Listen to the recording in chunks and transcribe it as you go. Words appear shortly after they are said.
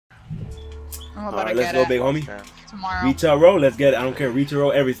I'm about Alright, to let's get go, big homie. tomorrow. Retail roll, let's get it. I don't care. Retail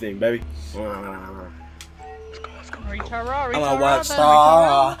roll everything, baby. Retail roll, I'm retail a roll, rock then,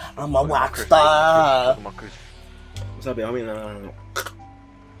 star. I'm a rock star. What's up, big homie? No.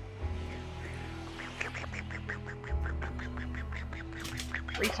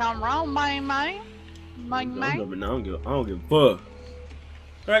 Retail roll, my. I don't give a fuck.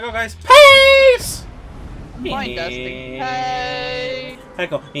 Alright, go, guys. Peace! I'm going Dusty. Hey. I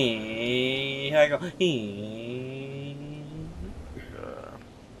go. I go.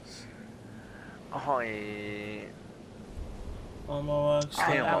 Oh, yeah,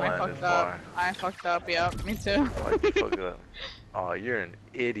 I fucked up. Yep, me too. Oh, you're an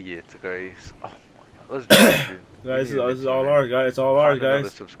idiot, Grace. Oh my god. Let's do it, dude. Guys, this is all ours, guys. It's all ours,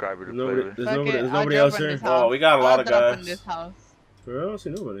 guys. Subscriber to Nobody, play with. there's nobody else here. Oh, we got a lot of guys. In this house. Bro, I don't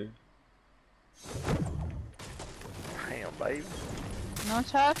see nobody. Damn, baby. No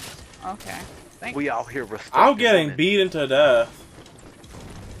chest? Okay. Thanks. We out here restoring. I'm getting beaten to death.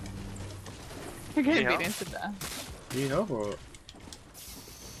 You're getting beaten to death. You know for it.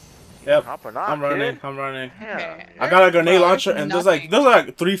 Yep, I'm running. Kid. I'm running. Okay. I got a grenade launcher, and there's like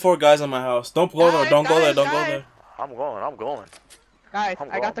 3-4 guys in my house. Don't go there. Don't go there. Don't go there. I'm going. Guys,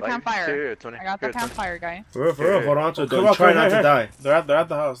 I got the campfire. Here, Tony. I got the campfire, guy. For real, hold on to it. Don't try not to die. They're at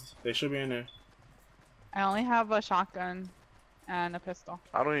the house. They should be in there. I only have a shotgun and a pistol.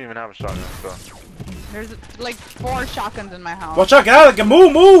 I don't even have a shotgun, so. There's like 4 shotguns in my house. Watch out, get out!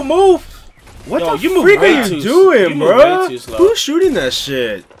 Move! What the freak are you doing, bro? Who's shooting that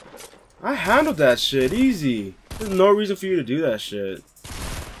shit? I handled that shit easy. There's no reason for you to do that shit.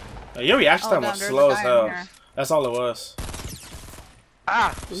 Your reaction time was slow as hell. That's all it was.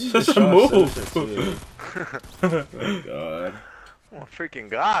 Ah! Just a move. Oh my god. Oh freaking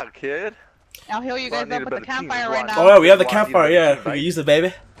god, kid. I'll heal you guys up with the campfire right now. Oh yeah, we have the campfire, yeah. We can use it,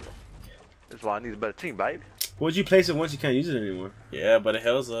 baby. That's why I need a better team, baby. Would you place it once you can't use it anymore? Yeah, but it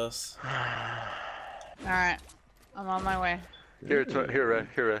heals us. Alright. I'm on my way. Here,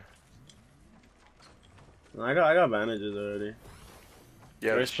 Red. I got bandages already.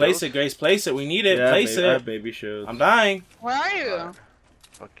 Yeah, Grace, place it. We need it. Yeah, place it. I have baby shields. I'm dying. Where are you?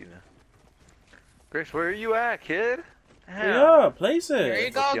 Fuck you now. Grace, where are you at, kid? Yeah, place it. Here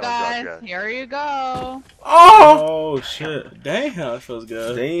you go, guys. Here you go. Oh shit. Damn, that feels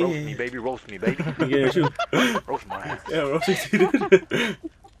good. Damn. Roast me, baby. Yeah, shoot. Roast my ass. Yeah, roast me, dude.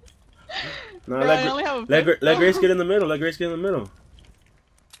 No, let Grace get in the middle. Let Grace get in the middle.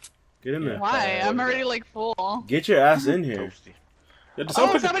 Get in there. Why? I'm already like full. Get your ass in here. Oh,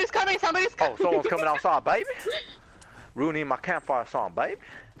 somebody's coming. Somebody's coming. Oh, someone's coming outside, baby. Ruining my campfire song, baby.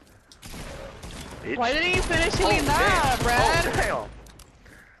 Why didn't you finish healing that, Brad? Oh,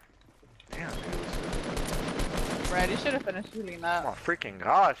 damn. Brad, you should have finished healing that. Oh my freaking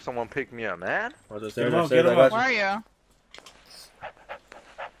gosh, someone picked me up, man. Get him up. Where are you?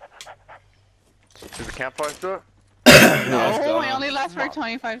 Is the campfire still? No, it only lasts for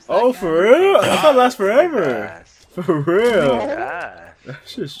 25 seconds. Oh, for real? I thought it lasts forever. For real?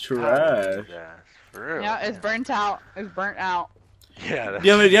 That's just trash. For real. Yeah, it's burnt out. It's burnt out. Yeah. Do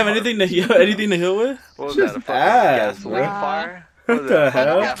you have anything to heal with? What was just that? A fucking gasoline fire? What the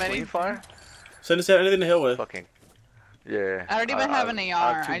hell? Gasoline fire? So does have anything to heal with? Fucking. Yeah. I don't even have an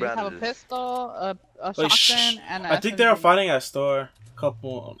AR. I just have a pistol, a shotgun, and a I think they are fighting at store.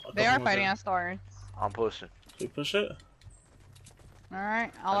 They are fighting at stores. I'm pushing. Should we push it?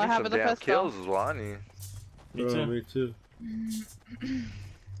 Alright, all I have is a pistol. Kills is what I need. Me too.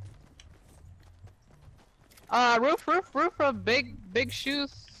 Roof of big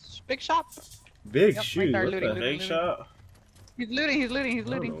shoes, big shop. Big shoes? Right What the big shop? He's looting. I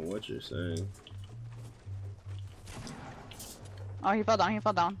don't know what you're saying. Oh, he fell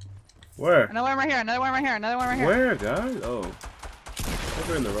down. Where? Another one right here. Where, guys? Oh.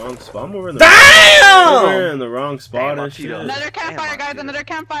 We're in the wrong spot. I'm over in the Damn! We're in the wrong spot and shit. Another campfire, guys. Another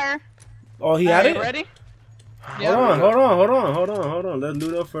campfire. Oh, he had it? Ready? Hold on. Let's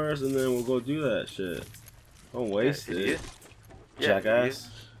loot up first, and then we'll go do that shit. Don't waste it. Jackass.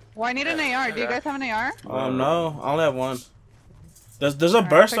 Well, I need an AR. Do you guys have an AR? No. I only have one. There's a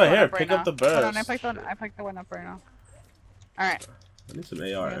burst right here. Pick up the burst. Hold on, I picked the one up right now. Alright. I need some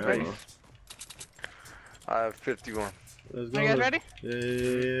AR ammo. I have 51. Let's go. Are you guys ready?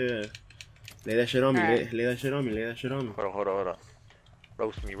 Yeah. Lay that shit on me. Lay that shit on me. Hold on.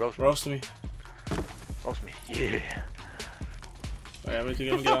 Roast me. Yeah. Alright, let me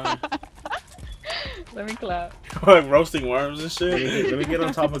get on here. Let me clap. Like roasting worms and shit. Let me get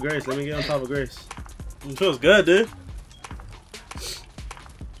on top of Grace. It feels good, dude.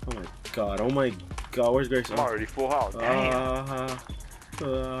 Oh my god. Where's Grace? I'm already full house.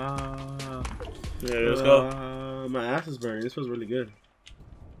 Yeah, let's go. My ass is burning. This was really good.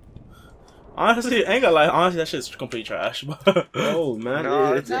 Honestly, I ain't gonna lie. Honestly, that shit's complete trash. Oh man,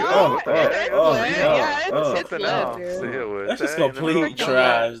 it's lit. That's just complete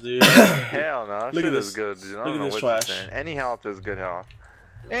trash, dude. Hell no, that shit is good, dude. Look at this trash. Any health is good health.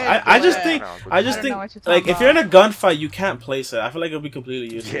 I just think like if you're in a gunfight, you can't place it. I feel like it'll be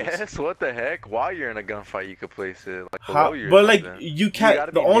completely useless. Yes, what the heck? While you're in a gunfight, you could place it. Like how, but like you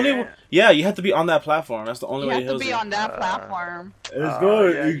can't. The only you have to be on that platform. That's the only way. You have to be on that platform. Let's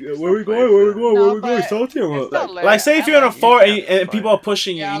go. Where we going? Where we going? Where we going? Salty or what? Like say if you're in a fort and people are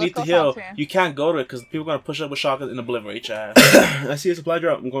pushing you, you need to heal. You can't go to it because people are gonna push up with shotguns and obliterate your ass. I see a supply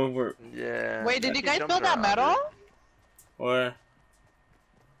drop. I'm going for it. Yeah. Wait, did you guys build that metal? Or.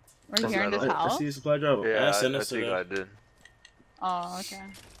 Are you here in this house? I see a supply drop. Yeah, I think I did. Oh, okay.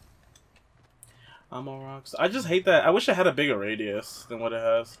 I'm on rocks. I just hate that. I wish it had a bigger radius than what it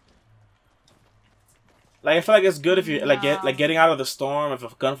has. Like I feel like it's good if you getting out of the storm. If a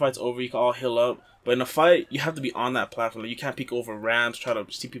gunfight's over, you can all heal up. But in a fight, you have to be on that platform. Like, you can't peek over ramps, try to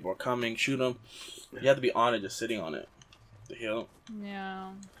see people are coming, shoot them. You have to be on it, just sitting on it to heal.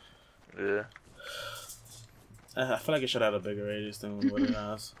 Yeah. Yeah. I feel like it should have a bigger radius than what it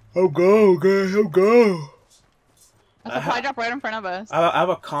has. Oh go, guys, oh go. That's a supply drop right in front of us. I have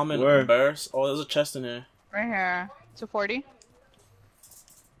a common burst. Oh, there's a chest in here. Right here. 240.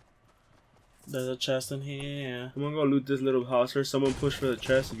 There's a chest in here. I'm gonna go loot this little house here. Someone push for the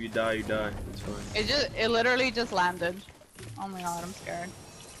chest. If you die, you die. It's fine. It literally just landed. Oh my god, I'm scared.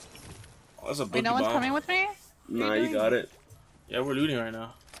 Oh, that's a boogie Wait, no one's bomb. coming with me? Nah, you got it. Yeah, we're looting right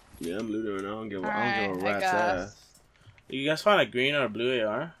now. Yeah, I'm looting right now. I don't give a rat's ass. You guys find a green or a blue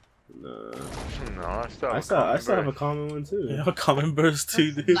AR? Nah. No, I still have a common one too. You have a common burst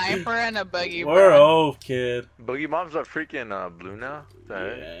too, dude. Sniper and a buggy. We're old, kid. Boogie bombs are freaking blue now.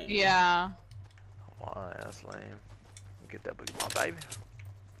 Yeah. Why? That's lame. Get that boogie bomb, baby.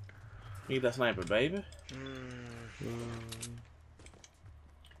 Need that sniper, baby.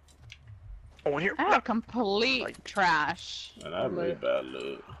 Oh, here. I have complete trash. Man, I have really bad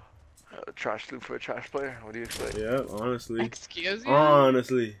loot. Trash loot for a trash player. What do you expect? Yeah, honestly. Excuse you?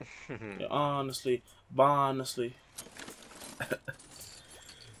 Honestly. Yeah, honestly. Honestly.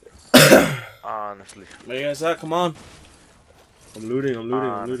 Honestly. Where you guys at? Come on. I'm looting. I'm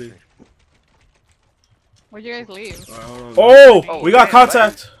looting. Where'd you guys leave? Right, hold on, oh, we got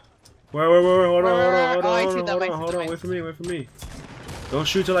contact. Where? Hold on. Wait for me. Don't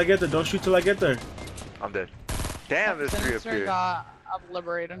shoot till I get there. I'm dead. Damn, there's three up here. Got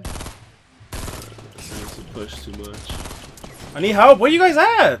obliterated. Push too much. I need help. Where you guys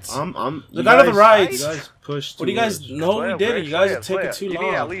at? The guy to the right. You guys pushed. What do you guys? No, we didn't. You guys are taking too long.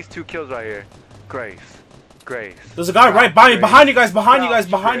 You need at least 2 kills right here. Grace. There's a guy right by me. Behind you guys.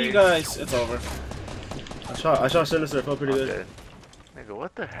 It's over. I shot Sinister. Felt pretty good. Nigga,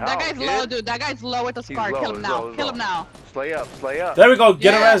 what the hell? That guy's low, dude. That guy's low with the scar. Kill him now. Kill him now. Slay up. There we go.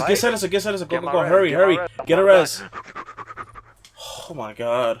 Get a res. Get Sinister. Go. Hurry. Get a res. Oh my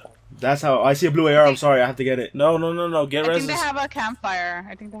god. That's how I see a blue AR. I'm sorry, I have to get it. No. Get res. I think they have a campfire.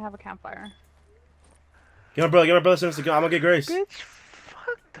 Get my brother Sinister. I'm gonna get Grace. Bitch,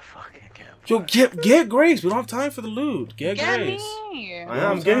 fuck the fucking campfire. Yo, get Grace. We don't have time for the loot. Get Grace. Me.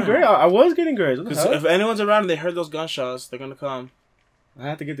 I'm getting Grace. I was getting Grace. Because if anyone's around and they heard those gunshots, they're gonna come. I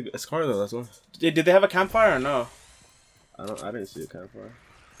have to get the scar though. That's one. Did they have a campfire or no? I didn't see a campfire.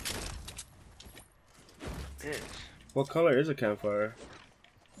 Bitch. What color is a campfire?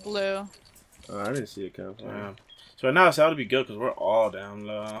 Blue. Oh, I didn't see a campfire. Yeah. So right now it's ought to be good because we're all down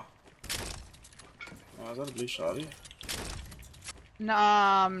low. Oh, is that a blue shotty?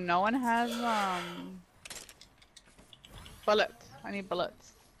 No one has bullets. I need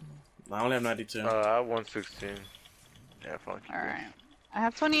bullets. I only have 92. I have 116. Yeah, fuck you. Alright. I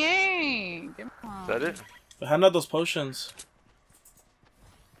have 28. Give me Is that it? But how not those potions?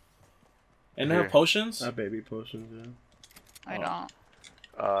 Ain't there potions? Baby potions, yeah. I don't.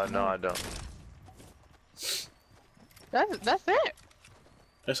 No, I don't. That's it.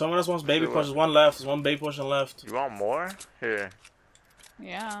 If someone else wants baby potions, one left. There's one baby potion left. You want more? Here.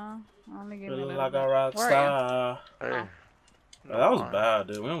 Yeah. Only give me Feeling a like little a rock star. Hey. Oh, that was bad,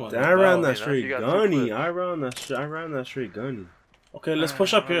 dude. We almost I ran that straight gunny. I ran that straight gunny. Okay, let's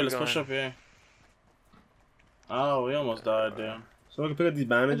push up here. Oh, we almost died, dude. So we can pick up these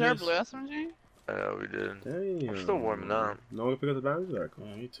bandages. Is there a blue SMG? Yeah, we did. Damn. We're still warming up. No one can pick up the bandages? Alright, cool.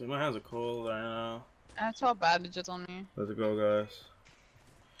 Yeah, me too. My hands are cold right now. I have 12 bandages on me. Let's go, guys.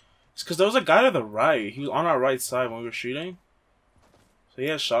 It's because there was a guy to the right. He was on our right side when we were shooting. So he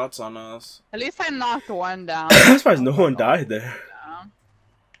had shots on us. At least I knocked one down. I'm surprised no one died there.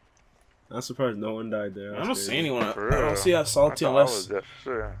 I'm surprised no one died there. I don't see anyone. I For don't see that salty unless they're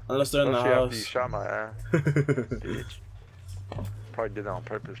in the house. After you shot my ass. Bitch. Probably did that on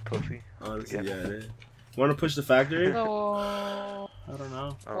purpose, pussy. Honestly, yeah, it is. Want to push the factory? So... I don't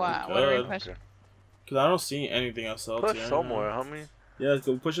know. What are we pushing? Cause I don't see anything else salty. Push somewhere, homie. Yeah, let's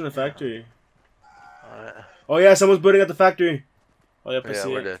go push in the factory. Alright. Oh yeah, someone's building at the factory. Oh yep, I see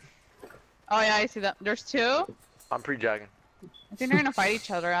we're it. dead. Oh yeah, I see that. There's two. I'm pre-jagging. I think they're gonna fight each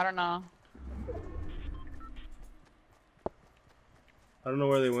other. I don't know. I don't know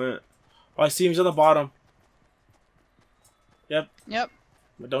where they went. Oh, I see him. He's on the bottom. Yep. Yep.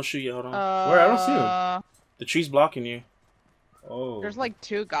 But don't shoot yet. Hold on. Where? I don't see him. The tree's blocking you. Oh. There's like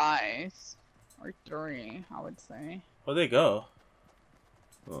 2 guys. Or 3, I would say. Where'd they go?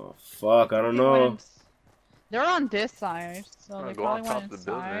 Oh fuck! I don't know. They're on this side, so they go probably on top went of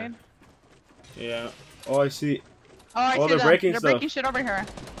the building. inside. Yeah. Oh, I see. Oh, I see they're them. breaking They're stuff. breaking shit over here.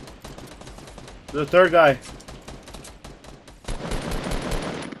 The third guy.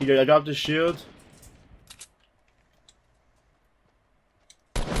 I dropped his shield.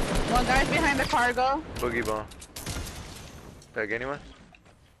 One guy's behind the cargo. Boogie bomb. Did I get anyone?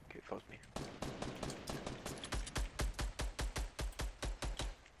 Okay, fuck me.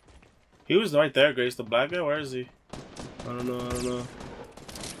 He was right there, Grace. The black guy. Where is he? I don't know.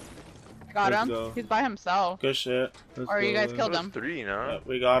 I got Let's him. go. He's by himself. Good shit. Or you guys killed him. 3, no? Yep,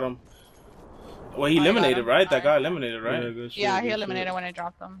 we got him. Well, he eliminated, right? That guy eliminated, right? Yeah, good shit, Yeah, he good eliminated shit. when I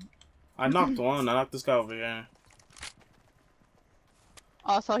dropped him. I knocked one. I knocked this guy over here.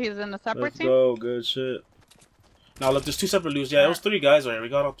 Also, he's in the separate Let's team. go, good shit. Now look, there's 2 separate loots. Yeah, there was 3 guys right here. We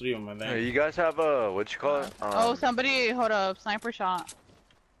got all 3 of them, I think. Hey, you guys have what you call it? Oh, somebody, hold up, sniper shot.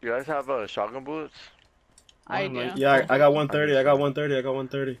 You guys have shotgun bullets? I Oh, do. my- Yeah, I got 130. I got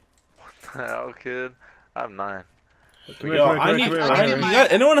 130. Hell, kid. I have 9. Come Yo, here, I need. I'll give you You mine.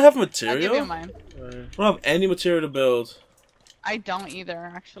 got, anyone have I'll give you material? I mine. don't have any material to build. I don't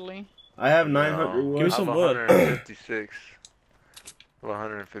either, actually. I have 900 wood. Give me some I have wood. 156.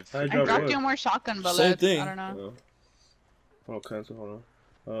 156. I I dropped dropped wood. you more shotgun bullets. Same thing. I don't know. Oh, cancel. Hold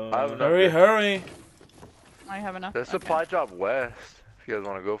on. I have enough. Hurry, hurry! I have enough. There's Okay. supply drop west. If you guys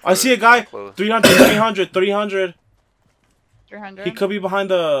want to go for I it. see a guy. Close. 300, 300. 300. He could be behind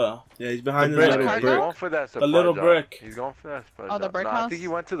the. Yeah, he's behind The the brick. little Cargo? He's brick. going for that supply little drop. brick. He's going for that supply Oh, the drop. brick No, I house? think he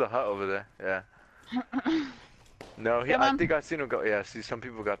went to the hut over there. Yeah. No, Come I on. think I seen him go. Yeah, see, some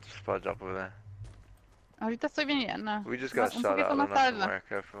people got the supply drop over there. Ahorita estoy viniendo. We just got Un shot poquito out. I más don't know tarde. somewhere.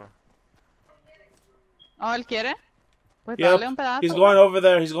 Careful. Oh, ¿él quiere? Pues dale un Yep. pedazo. He's going over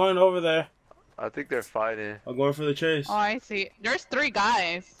there. He's going over there. I think they're fighting. I'm going for the chase. Oh, I see. There's 3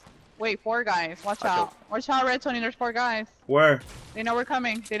 guys. Wait, 4 guys. Watch I out. Watch out, Red Tony. There's 4 guys. Where? They know we're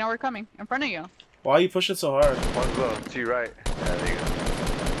coming. They know we're coming. In front of you. Why are you pushing so hard? One's low. To your right. Yeah, there you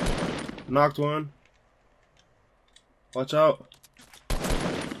go. Knocked one. Watch out.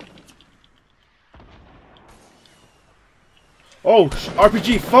 Oh,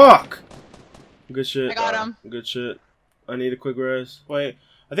 RPG, fuck! Good shit. I got him. Good shit. I need a quick res. Wait,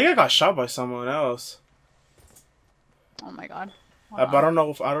 I think I got shot by someone else. Oh my god. But I don't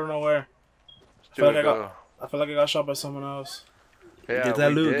know. I don't know where. Do it, like I go. I feel like I got shot by someone else. Yeah, Get that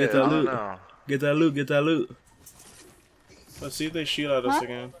we loot, did. get that I don't loot. know. Get that loot, get that loot. Let's see if they shoot at us Huh?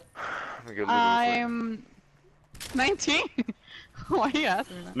 again. Let me get loot real I'm 19. Why are you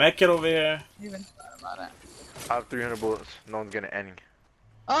asking me that? Med kit over here. Even thought about it. quick. I have 300 bullets. No one's getting any.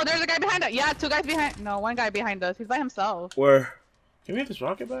 Oh, there's a guy behind us. Yeah, 2 guys behind. No, 1 guy behind us. He's by himself. Where? Can we get this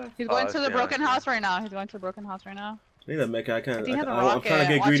rocket back? He's going Oh, to the yeah, broken yeah. house right now. He's going to the broken house right now. I need that mecha. I can't. He has a I'm trying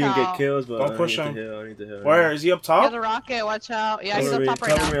to get rocket, greedy and watch get out. kills, but Don't I push need him. to heal. I need to heal. Where is he up He top? has a rocket. Watch out. Yeah, he's Cover up me, top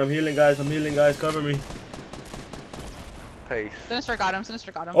right cover me. now. I'm healing, guys. I'm healing, guys. Cover me. Pace. Sinister got him.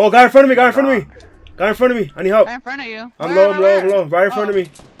 Sinister got him. Oh, guy in front of me. Guy in front of me. Guy in front of me. I need help. Right in front of you. I'm Where, low. I'm where, low. I'm where? low. Right in front of Oh. me.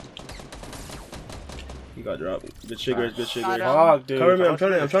 You got dropped. Good shit, Grace. Good shit, Got Grace. him. Fuck, dude. Cover me. I'm How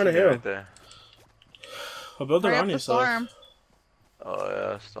trying much to is heal. right there? Well, build Hurry around up the yourself. storm. Oh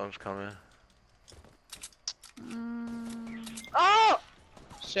yeah, storm's coming. Oh!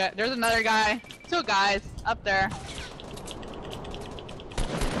 Shit, there's another guy. 2 guys up there.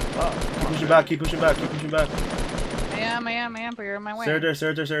 Keep pushing back. Keep pushing back. Keep pushing back. I am, but you're in my way. Stay right there. Stay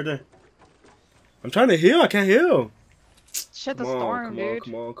right there. Stay right there. I'm trying to heal. I can't heal. Shit, the Come on. storm, Come dude. on.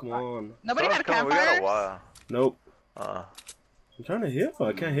 Come on. Come on. Nobody had Storm's coming. We got a campfires? while. Nope. Uh, I'm trying to heal.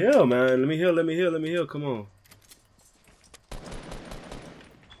 I can't heal, man. Let me heal. Let me heal. Let me heal. Come on.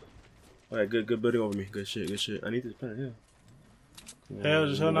 Alright, good building over me. Good shit. Good shit. I need to try to heal. Hell,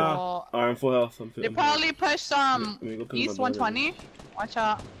 just heal now. Well, Alright, I'm full health. they probably pushed Let me go pick East my brother. 120. Watch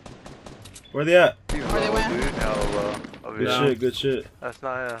out. Where they at? he's Where they low, went? dude. Hella low. Good shit, good shit. That's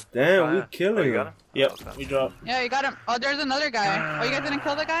not him. Damn, we killing him. Yep, okay. we dropped. Yeah, you got him. Oh, there's another guy. Oh, you guys didn't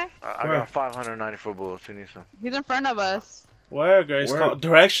kill the guy? I got 594 bullets. Who needs some? He's in front of us. Where, Grace?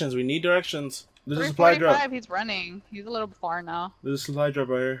 Directions. We need directions. There's a supply drop. He's running. He's a little far now. There's a supply drop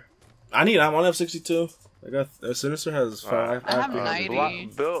right here. I need. I'm on F62. I got Sinister has 5. I have 90.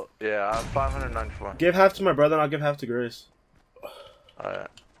 Built. Yeah, I have 594. Give half to my brother and I'll give half to Grace. Alright.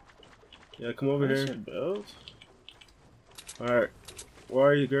 Yeah, come over here. Build? Alright. Where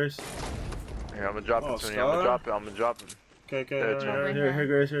are you, Grace? Here, I'm gonna drop it to you. I'm gonna drop it. I'm gonna drop it. Okay, okay. There, Here,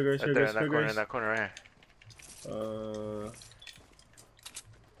 Grace, here, Grace, here, Grace, right there, here, Grace. in that corner right here.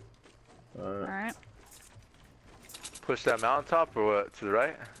 Alright. Push that mountaintop or what? To the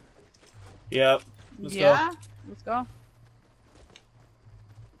right? Yep. Let's go. Let's go.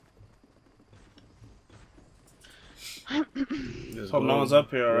 Hope no one's up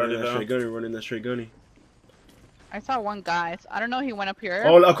here already, though. Straight gunny, running that straight gunny. I saw one guy. I don't know. He went up here.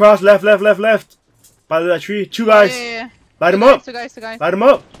 Oh, across, left. By that tree. 2 guys. Yeah. Light him up. Two guys. Light him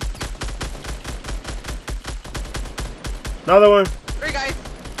up. Another one. 3 guys.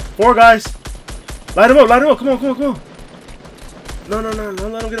 4 guys. Light him up. Come on. No,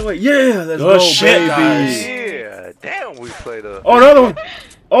 let him get away. Yeah, let's go, shit, baby. guys. Yeah, damn, we played a. Oh, another one.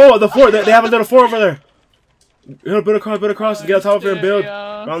 Oh, the 4. They have a little 4 over there. Build across. Get on top of here and build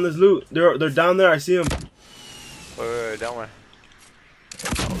around this loot. They're down there. I see them. Wait, down one.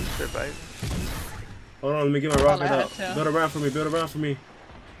 Oh shit, babe. Hold on, let me get my rocket out. Build around for me.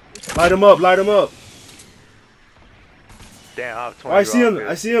 Light him up. Damn, I have 20 Oh,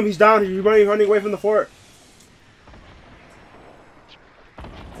 I see him. He's down. He's running away from the fort.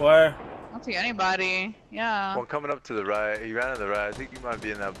 Where? I don't see anybody. Yeah. One coming up to the right. He ran to the right. I think he might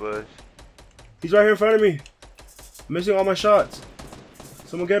be in that bush. He's right here in front of me. I'm missing all my shots.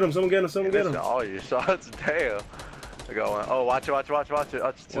 Someone get him. Missing all your shots. Damn. I got one. Oh, watch it. Oh, to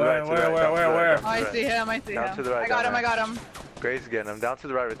the right. Where? Oh, I see him. Down to the right. I got him. Grace getting him. Down to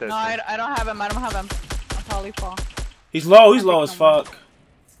the right there. No, I don't have him. I'll probably fall. He's low as fuck.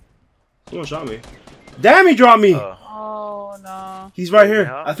 Someone shot me. Damn, he dropped me. Oh, no. He's right here.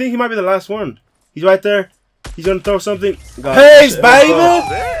 I think he might be the last one. He's right there. He's gonna throw something. Pace, baby!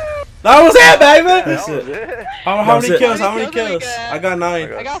 That was it, baby! That's it. How many kills? How many kills? I got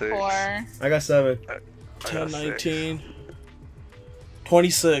 9. I got 4. I got 7. 10, 19,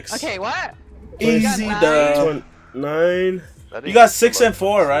 26. Okay, what? Easy dub. 9. You got 6 and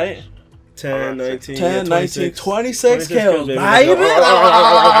 4, right? 10, 19, 10, 19, 26 kills, baby!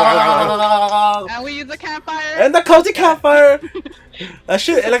 And we use the campfire. And the cozy campfire! That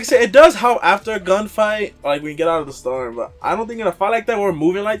shit, like I said, it does help after a gunfight, like when you get out of the storm, but I don't think in a fight like that, where we're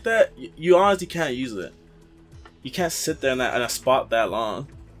moving like that, you honestly can't use it. You can't sit there in a spot that long.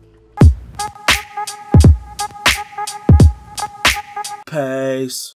 Peace.